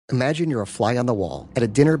Imagine you're a fly on the wall at a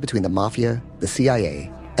dinner between the mafia, the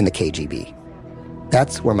CIA, and the KGB.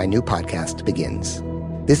 That's where my new podcast begins.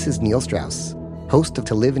 This is Neil Strauss, host of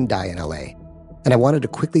To Live and Die in LA, and I wanted to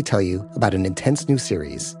quickly tell you about an intense new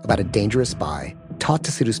series about a dangerous spy taught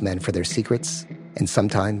to seduce men for their secrets and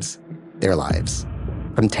sometimes their lives.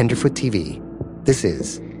 From Tenderfoot TV, this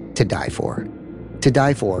is To Die For. To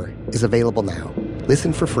Die For is available now.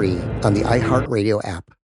 Listen for free on the iHeartRadio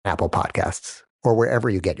app, Apple Podcasts, or wherever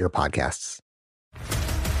you get your podcasts.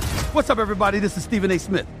 What's up, everybody? This is Stephen A.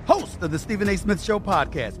 Smith, host of the Stephen A. Smith Show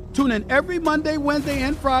podcast. Tune in every Monday, Wednesday,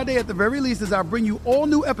 and Friday at the very least as I bring you all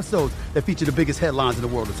new episodes that feature the biggest headlines in the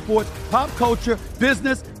world of sports, pop culture,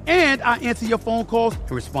 business, and I answer your phone calls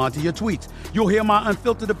and respond to your tweets. You'll hear my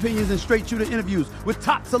unfiltered opinions and straight-shooter interviews with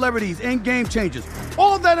top celebrities and game changers.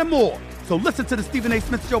 All that and more. So listen to the Stephen A.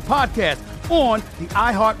 Smith Show podcast on the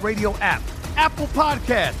iHeartRadio app, Apple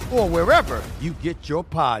Podcasts, or wherever you get your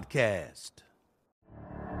podcast.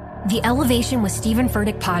 The Elevation with Stephen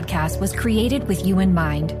Furtick podcast was created with you in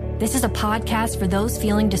mind. This is a podcast for those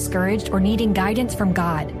feeling discouraged or needing guidance from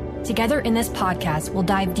God. Together in this podcast, we'll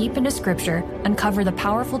dive deep into Scripture, uncover the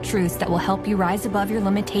powerful truths that will help you rise above your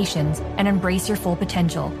limitations and embrace your full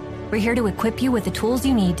potential. We're here to equip you with the tools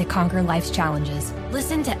you need to conquer life's challenges.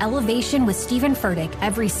 Listen to Elevation with Stephen Furtick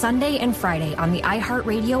every Sunday and Friday on the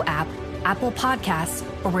iHeartRadio app, Apple Podcasts,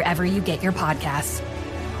 or wherever you get your podcasts.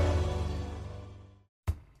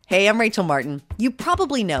 Hey, I'm Rachel Martin. You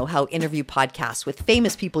probably know how interview podcasts with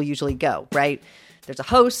famous people usually go, right? There's a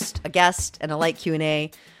host, a guest, and a light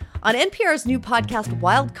Q&A. On NPR's new podcast,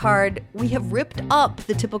 Wildcard, we have ripped up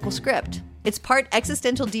the typical script. It's part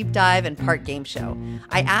existential deep dive and part game show.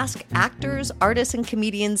 I ask actors, artists, and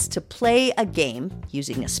comedians to play a game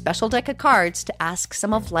using a special deck of cards to ask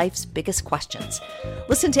some of life's biggest questions.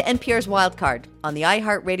 Listen to NPR's Wildcard on the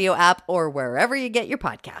iHeartRadio app or wherever you get your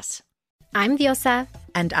podcasts. I'm Diosa.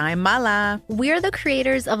 And I'm Mala. We're the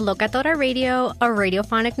creators of Locatora Radio, a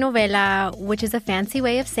radiophonic novela, which is a fancy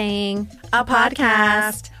way of saying a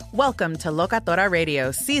podcast. Welcome to Locatora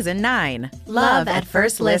Radio Season 9. Love at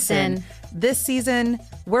First Listen. This season,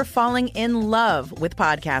 we're falling in love with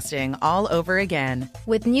podcasting all over again.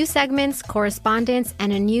 With new segments, correspondence,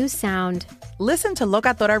 and a new sound. Listen to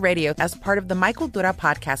Locatora Radio as part of the Michael Dura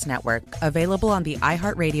Podcast Network. Available on the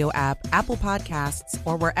iHeartRadio app, Apple Podcasts,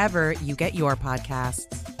 or wherever you get your podcasts.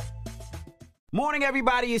 Morning,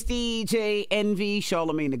 everybody. It's DJ Envy,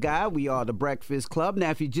 Charlamagne the Guy. We are the Breakfast Club.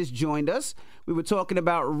 Now, if you just joined us, we were talking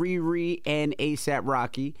about Riri and A$AP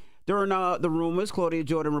Rocky. During the rumors, Claudia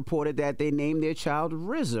Jordan reported that they named their child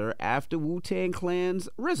RZA after Wu-Tang Clan's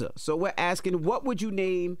RZA. So we're asking, what would you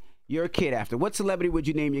name your kid after? What celebrity would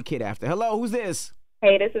you name your kid after? Hello, who's this?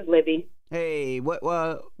 Hey, this is Libby. Hey,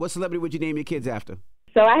 what celebrity would you name your kids after?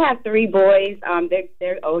 So I have 3 boys.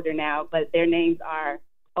 They're older now, but their names are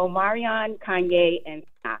Omarion, Kanye, and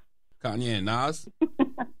Sanaa. Kanye and Nas?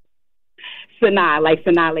 Sanaa, like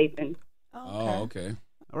Sanaa Lathan. Oh, okay.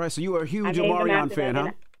 All right, so you are a huge Omarion fan,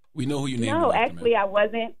 huh? We know who you named. No, actually, I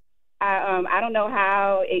wasn't. I don't know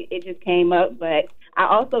how it just came up, but I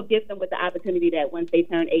also give them with the opportunity that once they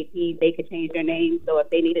turn 18, they could change their name. So if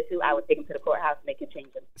they needed to, I would take them to the courthouse and they could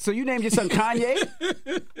change them. So you named your son Kanye?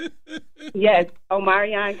 Yes,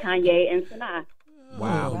 Omarion, Kanye, and Sanaa.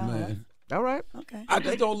 Wow, man. All right. Okay. I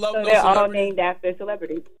just don't love so no they're celebrities. all named after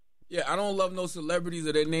celebrities. Yeah, I don't love no celebrities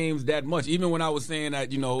or their names that much. Even when I was saying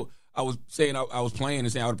that, I was saying I was playing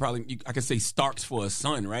and saying I could say Starks for a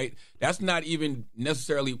son, right? That's not even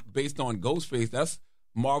necessarily based on Ghostface. That's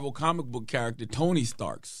Marvel comic book character Tony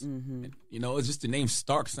Starks. Mm-hmm. It's just the name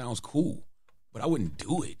Stark sounds cool, but I wouldn't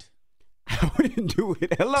do it. I wouldn't do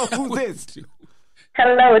it. Hello, who's this?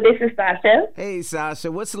 Hello, this is Sasha. Hey, Sasha.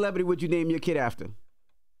 What celebrity would you name your kid after?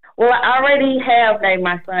 Well, I already have named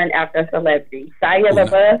my son after a celebrity. Shia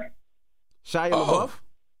LaBeouf. Shia LaBeouf?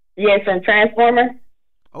 Yes, and Transformers.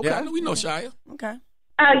 Okay. Yeah, we know Shia. Okay.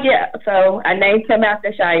 Yeah. So I named him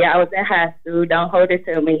after Shia. I was in high school. Don't hold it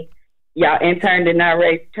to me. Y'all interned and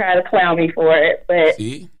already try to clown me for it. But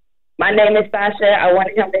See? My name is Sasha. I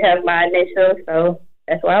wanted him to have my initials, so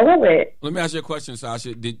that's why I went with it. Let me ask you a question,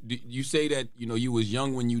 Sasha. Did you say that, you was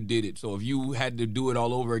young when you did it? So if you had to do it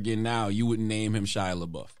all over again now, you wouldn't name him Shia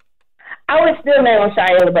LaBeouf? I would still name him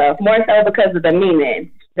Shia LaBeouf, more so because of the meaning.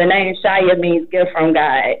 The name Shia means gift from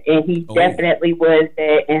God, and he definitely was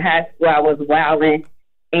that. In high school, I was wilding,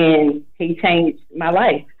 and he changed my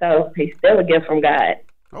life. So he's still a gift from God.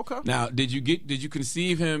 Okay. Now, did you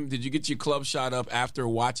conceive him? Did you get your club shot up after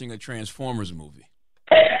watching a Transformers movie?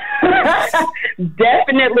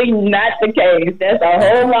 Definitely not the case. That's a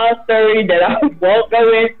whole long story that I won't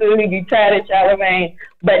go into. You tried it, Charlamagne,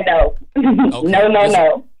 but no. Okay.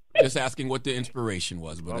 No. Just asking what the inspiration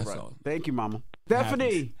was, but that's all. Thank you, Mama.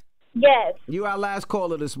 Stephanie. Yes. You our last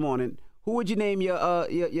caller this morning. Who would you name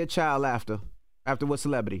your child after? After what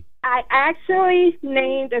celebrity? I actually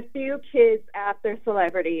named a few kids after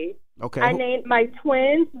celebrities. Okay. I named my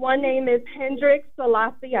twins. One name is Hendrix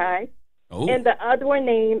Selassie, and the other one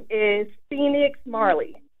name is Phoenix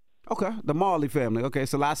Marley. Okay, the Marley family. Okay,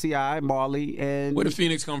 Selassie, Marley, and... Where did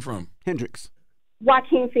Phoenix come from? Hendrix.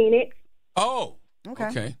 Joaquin Phoenix. Oh,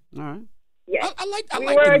 okay. All right. Yes. I like we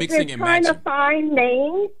the were mixing just and trying matching. to find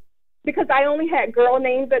names because I only had girl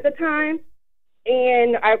names at the time,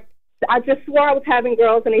 and I just swore I was having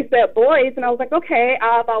girls, and they said boys, and I was like, okay,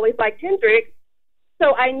 I've always liked Hendrix,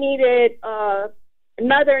 so I needed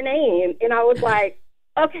another name, and I was like,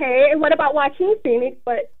 okay, and what about Joaquin Phoenix,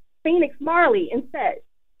 but Phoenix Marley instead.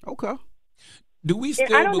 Okay. Do we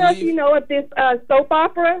still I don't know if you know of this soap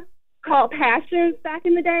opera called Passions back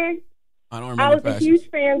in the day. I don't remember. I was a huge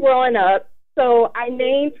fan growing up, so I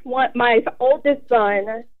named my oldest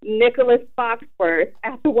son Nicholas Foxworth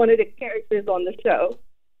after one of the characters on the show.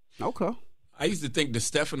 Okay. I used to think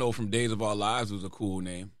DeStefano from Days of Our Lives was a cool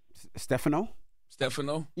name. Stefano?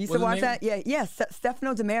 Stefano? You used to watch that? Yeah.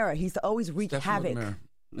 Stefano Demera. He used to always wreak havoc. Demera.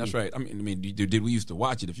 That's right. I mean, did we used to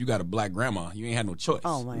watch it? If you got a black grandma, you ain't had no choice.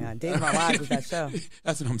 Oh my God, Days of Our Lives was that show.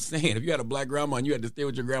 That's what I'm saying. If you had a black grandma and you had to stay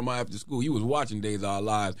with your grandma after school, you was watching Days of Our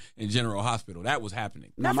Lives in General Hospital. That was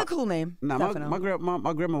happening. That's a cool name. No, my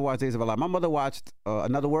grandma watched Days of Our Lives. My mother watched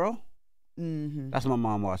Another World. Mm-hmm. That's what my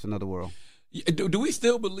mom watched, Another World. Do we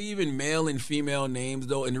still believe in male and female names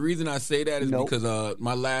though? And the reason I say that is because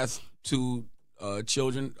my last two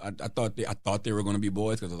children, I thought they were going to be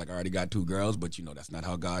boys because I was like, I already got two girls, but that's not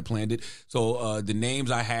how God planned it. So the names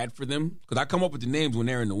I had for them, because I come up with the names when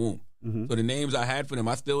they're in the womb. Mm-hmm. So the names I had for them,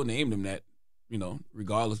 I still named them that,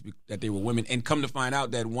 regardless that they were women. And come to find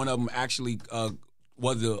out that one of them actually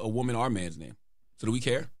was a woman or man's name. So do we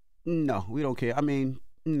care? No, we don't care. I mean,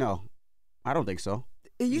 no, I don't think so.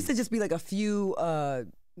 It used to just be like a few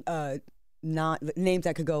not names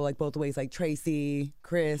that could go like both ways, like Tracy,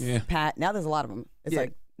 Chris, Pat. Now there's a lot of them. It's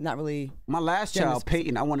like not really. My last child,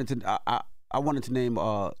 Peyton, I wanted to name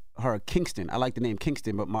her Kingston. I like the name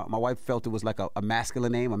Kingston, but my wife felt it was like a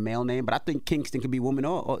masculine name, a male name. But I think Kingston could be woman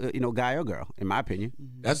or guy or girl, in my opinion.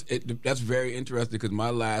 That's very interesting because my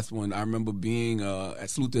last one, I remember being at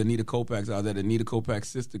Salute to Anita Kopac's. I was at Anita Kopac's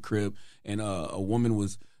sister crib, and a woman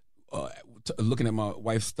was looking at my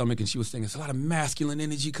wife's stomach, and she was saying, "There's a lot of masculine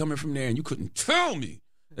energy coming from there," and you couldn't tell me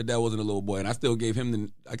that wasn't a little boy. And I still gave her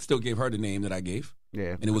the name that I gave.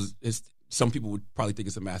 Yeah, and some people would probably think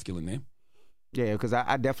it's a masculine name. Yeah, because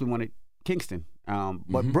I definitely wanted Kingston.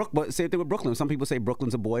 But same thing with Brooklyn. Some people say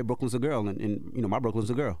Brooklyn's a boy, Brooklyn's a girl, and my Brooklyn's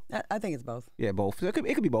a girl. I think it's both. Yeah, both. So it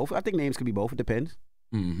could be both. I think names could be both. It depends.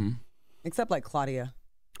 Mm-hmm. Except like Claudia.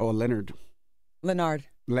 Or Leonard. Leonard.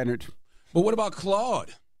 But what about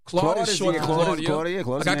Claude? Claude is short for Claudia. Claudia.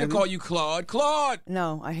 Like I could call you Claude. Claude.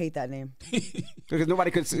 No, I hate that name. Because nobody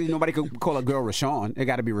could call a girl Rashawn. It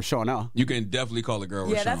got to be Rashawn now. You can definitely call a girl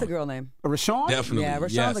Rashawn. Yeah, that's a girl name. A Rashawn? Definitely. Yeah,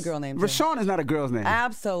 Rashawn's a girl name too. Rashawn is not a girl's name.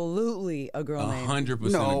 Absolutely a girl name.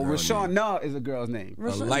 100% No, a girl Rashawn is a girl's name. A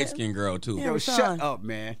light-skinned girl too. Yeah, shut up,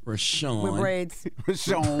 man. Rashawn. With braids.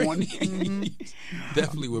 Rashawn.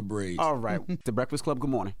 Definitely with braids. All right. The Breakfast Club, good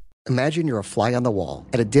morning. Imagine you're a fly on the wall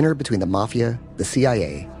at a dinner between the mafia, the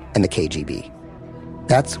CIA, and the KGB.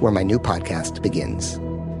 That's where my new podcast begins.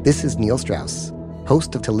 This is Neil Strauss,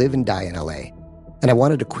 host of To Live and Die in LA, and I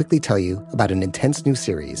wanted to quickly tell you about an intense new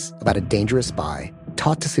series about a dangerous spy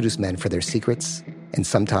taught to seduce men for their secrets and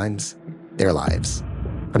sometimes their lives.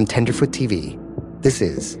 From Tenderfoot TV, this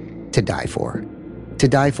is To Die For. To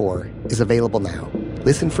Die For is available now.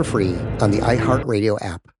 Listen for free on the iHeartRadio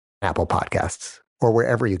app, Apple Podcasts, or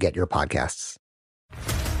wherever you get your podcasts.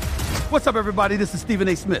 What's up, everybody? This is Stephen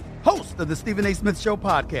A. Smith, host of the Stephen A. Smith Show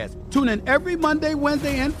podcast. Tune in every Monday,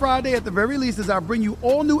 Wednesday, and Friday at the very least as I bring you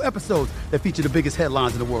all new episodes that feature the biggest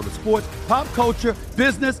headlines in the world of sports, pop culture,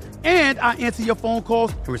 business, and I answer your phone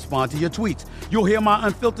calls and respond to your tweets. You'll hear my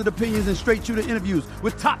unfiltered opinions and straight-shooter interviews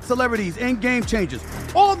with top celebrities and game changers.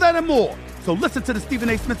 All of that and more. So listen to the Stephen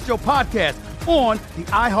A. Smith Show podcast on the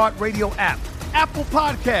iHeartRadio app, Apple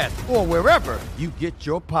Podcasts, or wherever you get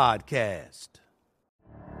your podcast.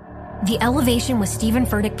 The Elevation with Stephen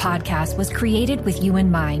Furtick podcast was created with you in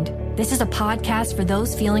mind. This is a podcast for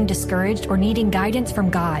those feeling discouraged or needing guidance from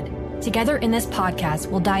God. Together in this podcast,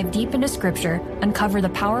 we'll dive deep into Scripture, uncover the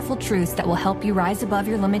powerful truths that will help you rise above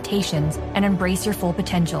your limitations and embrace your full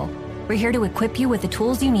potential. We're here to equip you with the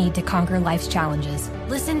tools you need to conquer life's challenges.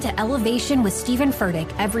 Listen to Elevation with Stephen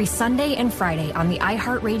Furtick every Sunday and Friday on the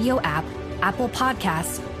iHeartRadio app, Apple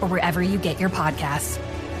Podcasts, or wherever you get your podcasts.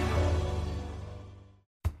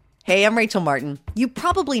 Hey, I'm Rachel Martin. You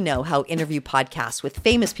probably know how interview podcasts with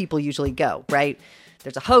famous people usually go, right?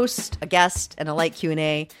 There's a host, a guest, and a light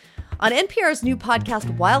Q&A. On NPR's new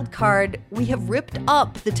podcast, Wildcard, we have ripped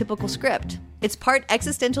up the typical script. It's part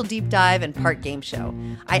existential deep dive and part game show.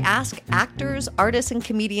 I ask actors, artists, and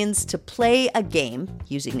comedians to play a game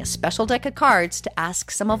using a special deck of cards to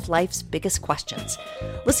ask some of life's biggest questions.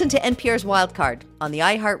 Listen to NPR's Wildcard on the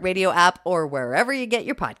iHeartRadio app or wherever you get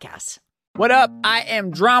your podcasts. What up? I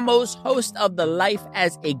am Dramos, host of the Life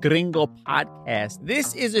as a Gringo podcast.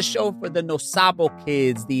 This is a show for the No Sabo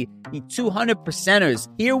kids, the 200%ers.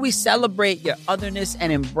 Here we celebrate your otherness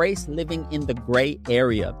and embrace living in the gray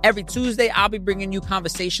area. Every Tuesday, I'll be bringing you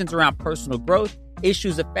conversations around personal growth,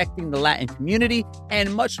 issues affecting the Latin community,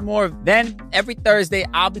 and much more. Then, every Thursday,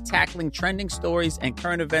 I'll be tackling trending stories and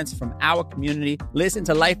current events from our community. Listen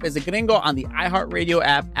to Life as a Gringo on the iHeartRadio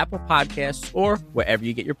app, Apple Podcasts, or wherever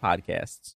you get your podcasts.